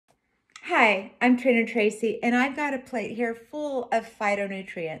Hi, I'm Trainer Tracy, and I've got a plate here full of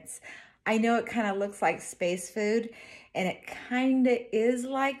phytonutrients. I know it kind of looks like space food, and it kind of is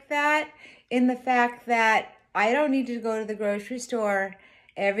like that in the fact that I don't need to go to the grocery store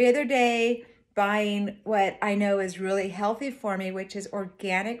every other day buying what I know is really healthy for me, which is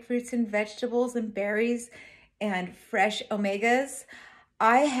organic fruits and vegetables and berries and fresh omegas.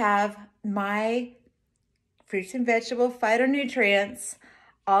 I have my fruits and vegetable phytonutrients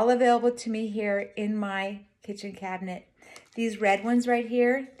all available to me here in my kitchen cabinet. These red ones right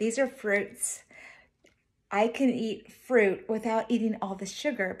here, these are fruits. I can eat fruit without eating all the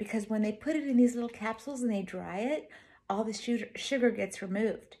sugar because when they put it in these little capsules and they dry it, all the sugar gets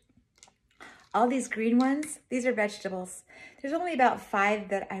removed. All these green ones, these are vegetables. There's only about 5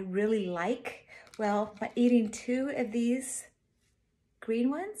 that I really like. Well, by eating 2 of these green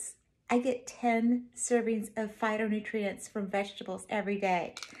ones, I get 10 servings of phytonutrients from vegetables every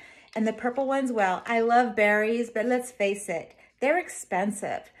day. And the purple ones, well, I love berries, but let's face it, they're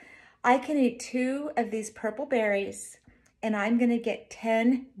expensive. I can eat 2 of these purple berries and I'm gonna get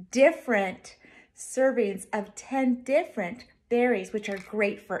 10 different servings of 10 different berries, which are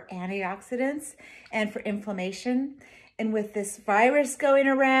great for antioxidants and for inflammation. And with this virus going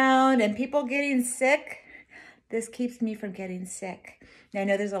around and people getting sick, this keeps me from getting sick. Now I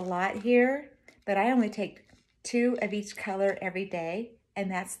know there's a lot here, but I only take 2 of each color every day,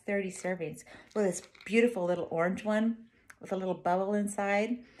 and that's 30 servings. Well, this beautiful little orange one with a little bubble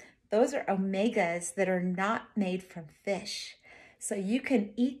inside, those are omegas that are not made from fish. So you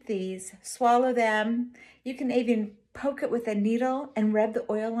can eat these, swallow them. You can even poke it with a needle and rub the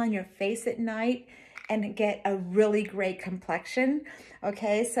oil on your face at night and get a really great complexion.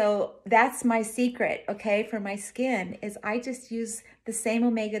 Okay, so that's my secret, okay, for my skin is I just use the same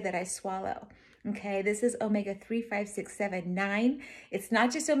omega that I swallow. Okay, this is omega 3, 5, 6, 7, 9. It's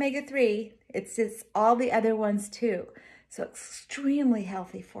not just omega 3, it's just all the other ones too. So extremely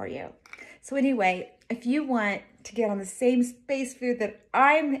healthy for you. So anyway, if you want to get on the same space food that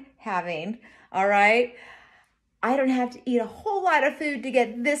I'm having, all right, I don't have to eat a whole lot of food to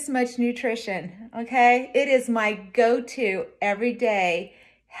get this much nutrition, okay? It is my go-to everyday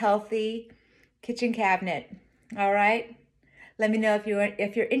healthy kitchen cabinet, all right? Let me know if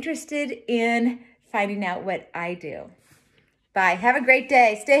you're interested in finding out what I do. Bye. Have a great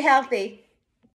day. Stay healthy.